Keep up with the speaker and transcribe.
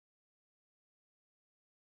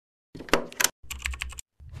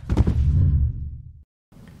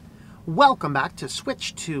Welcome back to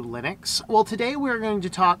Switch to Linux. Well, today we're going to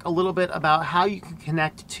talk a little bit about how you can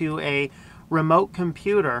connect to a remote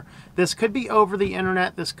computer. This could be over the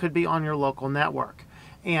internet, this could be on your local network.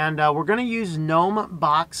 And we're going to use Gnome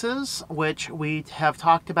Boxes, which we have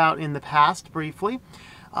talked about in the past briefly.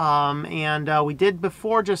 We did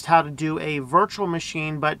before just how to do a virtual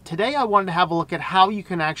machine, but today I wanted to have a look at how you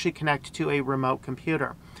can actually connect to a remote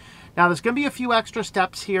computer. Now, there's going to be a few extra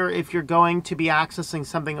steps here if you're going to be accessing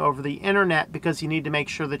something over the internet, because you need to make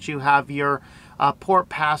sure that you have your port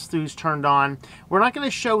pass-throughs turned on. We're not going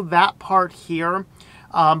to show that part here,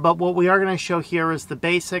 but what we are going to show here is the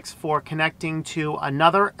basics for connecting to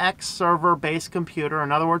another X server-based computer.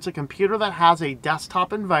 In other words, a computer that has a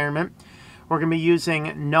desktop environment. We're going to be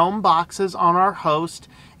using Gnome Boxes on our host,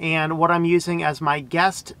 and what I'm using as my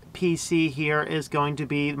guest PC here is going to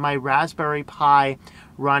be my Raspberry Pi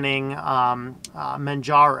running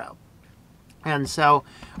Manjaro. And so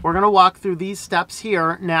we're going to walk through these steps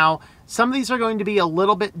here. Now, some of these are going to be a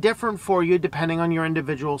little bit different for you depending on your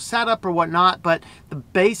individual setup or whatnot, but the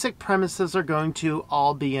basic premises are going to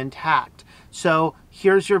all be intact. So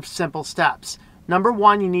here's your simple steps. Number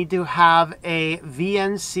one, you need to have a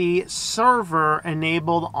VNC server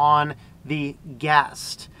enabled on the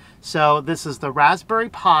guest. So this is the Raspberry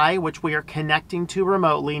Pi, which we are connecting to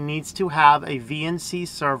remotely, needs to have a VNC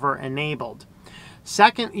server enabled.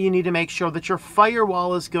 Second, you need to make sure that your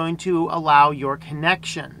firewall is going to allow your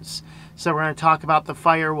connections. So we're going to talk about the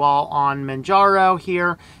firewall on Manjaro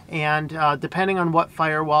here, and depending on what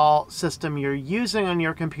firewall system you're using on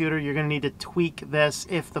your computer, you're going to need to tweak this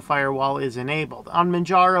if the firewall is enabled. On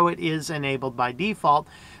Manjaro, it is enabled by default,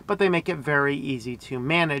 but they make it very easy to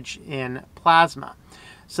manage in Plasma.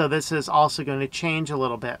 So this is also going to change a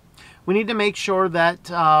little bit. We need to make sure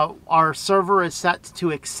that our server is set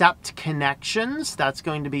to accept connections. That's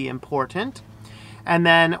going to be important. And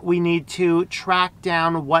then we need to track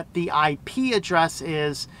down what the IP address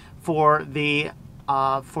is for the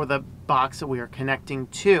box that we are connecting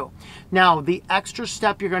to. Now, the extra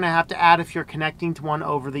step you're going to have to add if you're connecting to one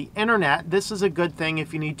over the internet, this is a good thing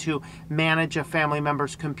if you need to manage a family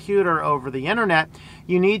member's computer over the internet.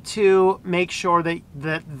 You need to make sure that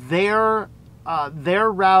their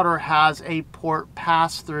router has a port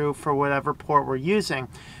pass-through for whatever port we're using,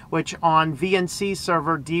 which on VNC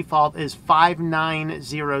server default is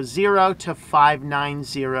 5900 to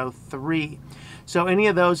 5903. So any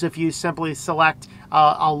of those, if you simply select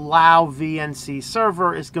allow VNC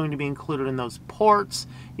server, is going to be included in those ports.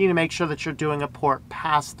 You need to make sure that you're doing a port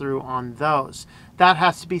pass-through on those. That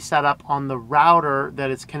has to be set up on the router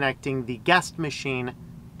that is connecting the guest machine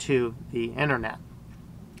to the internet.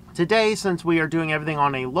 Today, since we are doing everything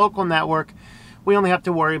on a local network, we only have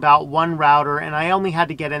to worry about one router, and I only had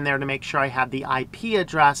to get in there to make sure I had the IP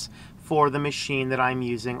address for the machine that I'm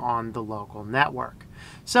using on the local network.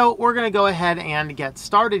 So we're going to go ahead and get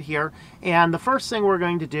started here, and the first thing we're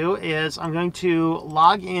going to do is I'm going to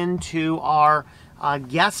log into our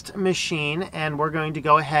guest machine, and we're going to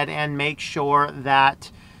go ahead and make sure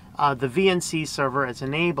that the VNC server is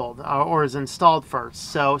enabled or is installed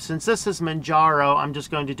first. So since this is Manjaro, I'm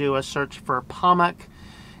just going to do a search for POMC,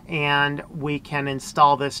 and we can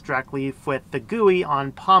install this directly with the GUI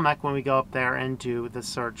on POMC when we go up there and do the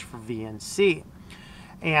search for VNC.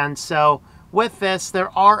 And so with this,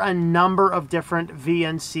 there are a number of different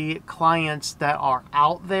VNC clients that are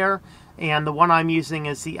out there, and the one I'm using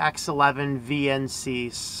is the X11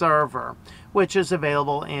 VNC server, which is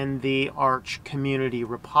available in the Arch community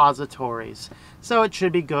repositories. So it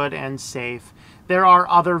should be good and safe. There are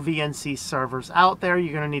other VNC servers out there.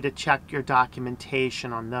 You're going to need to check your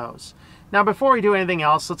documentation on those. Now, before we do anything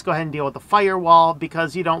else, let's go ahead and deal with the firewall,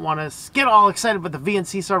 because you don't want to get all excited with the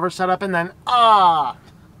VNC server setup and then, why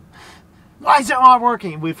is it not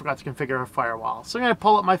working? We forgot to configure a firewall. So I'm going to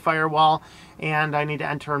pull up my firewall, and I need to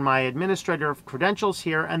enter my administrator credentials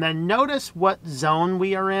here, and then notice what zone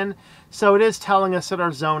we are in. So it is telling us that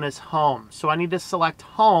our zone is home. So I need to select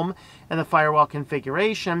home in the firewall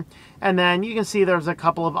configuration, and then you can see there's a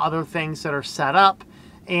couple of other things that are set up.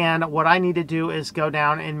 And what I need to do is go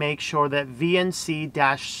down and make sure that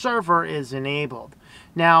VNC-server is enabled.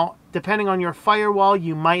 Now, depending on your firewall,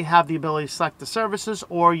 you might have the ability to select the services,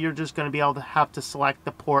 or you're just going to be able to have to select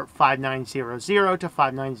the port 5900 to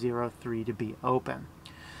 5903 to be open.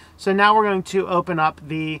 So now we're going to open up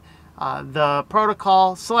the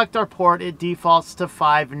protocol, select our port. It defaults to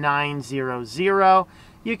 5900.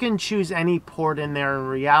 You can choose any port in there in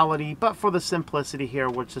reality, but for the simplicity here,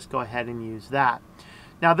 we'll just go ahead and use that.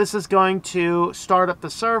 Now this is going to start up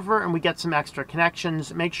the server, and we get some extra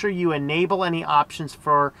connections. Make sure you enable any options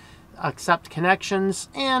for accept connections,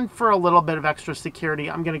 and for a little bit of extra security,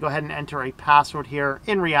 I'm going to go ahead and enter a password here.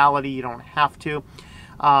 In reality, you don't have to,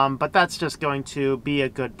 but that's just going to be a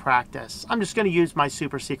good practice. I'm just going to use my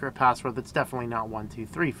super secret password that's definitely not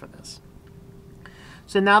 123 for this.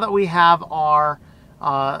 So now that we have our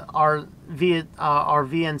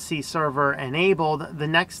VNC server enabled, the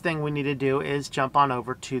next thing we need to do is jump on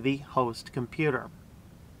over to the host computer.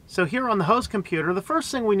 So here on the host computer, the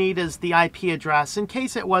first thing we need is the IP address. In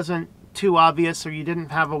case it wasn't too obvious or you didn't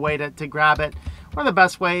have a way to grab it, one of the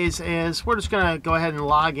best ways is we're just going to go ahead and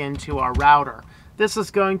log into our router. This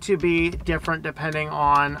is going to be different depending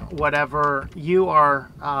on whatever you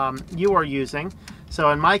are using.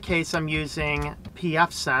 So in my case, I'm using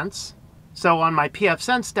pfSense. So on my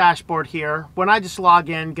pfSense dashboard here, when I just log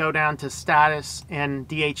in, go down to status and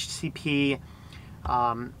DHCP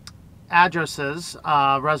addresses,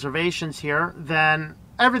 reservations here, then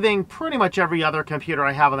everything, pretty much every other computer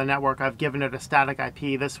I have on the network, I've given it a static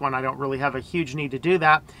IP. This one, I don't really have a huge need to do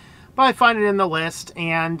that, but I find it in the list,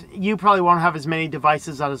 and you probably won't have as many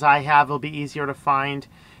devices as I have. It'll be easier to find. In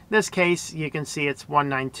this case, you can see it's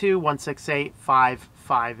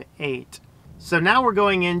 192.168.558. So now we're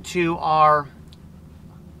going into our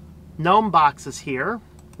Gnome Boxes here.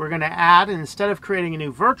 We're going to add, instead of creating a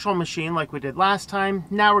new virtual machine like we did last time,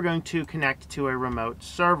 now we're going to connect to a remote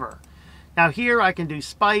server. Now here I can do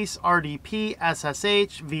Spice, RDP,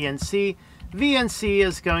 SSH, VNC. VNC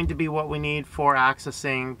is going to be what we need for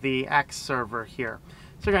accessing the X server here.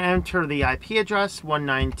 So we're going to enter the IP address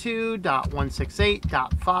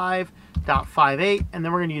 192.168.5.58, and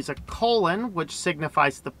then we're going to use a colon, which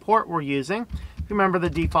signifies the port we're using. Remember, the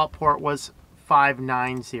default port was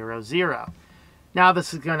 5900. Now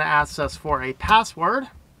this is going to ask us for a password.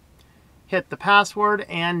 Hit the password,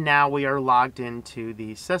 and now we are logged into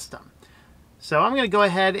the system. So I'm going to go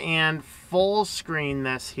ahead and full screen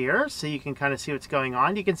this here so you can kind of see what's going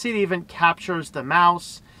on. You can see it even captures the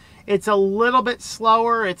mouse. It's a little bit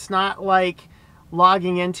slower. It's not like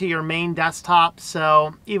logging into your main desktop.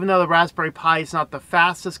 So even though the Raspberry Pi is not the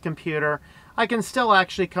fastest computer, I can still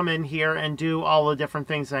actually come in here and do all the different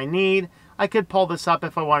things I need. I could pull this up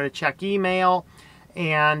if I wanted to check email,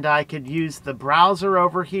 and I could use the browser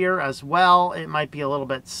over here as well. It might be a little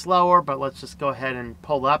bit slower, but let's just go ahead and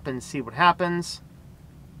pull up and see what happens.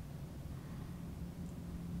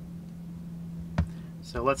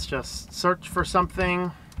 So let's just search for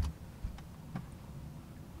something,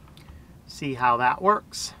 see how that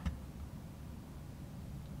works.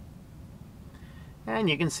 And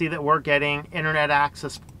you can see that we're getting internet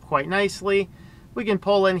access quite nicely. We can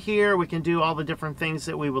pull in here, we can do all the different things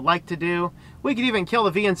that we would like to do. We could even kill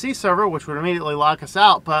the VNC server, which would immediately lock us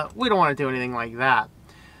out, but we don't want to do anything like that.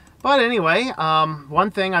 But anyway,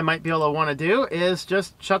 one thing I might be able to want to do is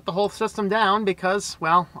just shut the whole system down because,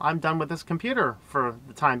 well, I'm done with this computer for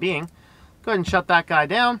the time being. Go ahead and shut that guy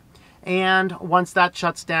down. And once that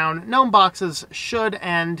shuts down, Gnome Boxes should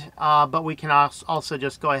end, but we can also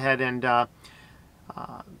just go ahead and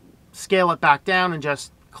scale it back down and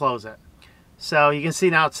just close it. So you can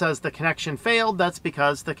see now it says the connection failed. That's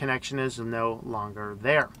because the connection is no longer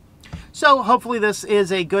there. So hopefully this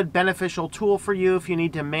is a good beneficial tool for you if you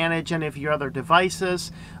need to manage any of your other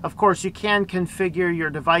devices. Of course, you can configure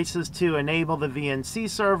your devices to enable the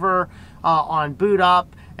VNC server on boot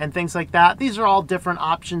up and things like that. These are all different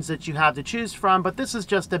options that you have to choose from, but this is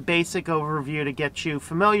just a basic overview to get you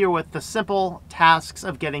familiar with the simple tasks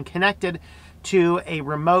of getting connected to a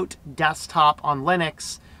remote desktop on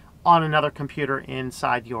Linux on another computer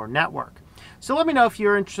inside your network. So let me know if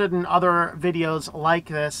you're interested in other videos like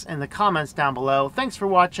this in the comments down below. Thanks for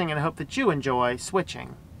watching, and I hope that you enjoy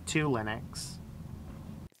switching to Linux.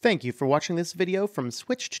 Thank you for watching this video from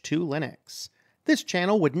Switched to Linux. This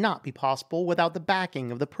channel would not be possible without the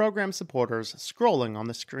backing of the program supporters scrolling on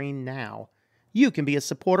the screen now. You can be a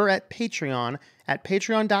supporter at Patreon at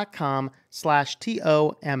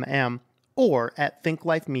patreon.com/TOMM or at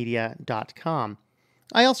thinklifemedia.com.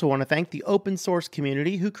 I also want to thank the open source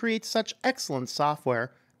community who creates such excellent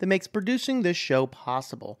software that makes producing this show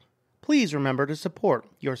possible. Please remember to support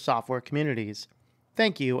your software communities.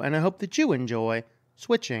 Thank you, and I hope that you enjoy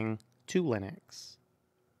switching to Linux.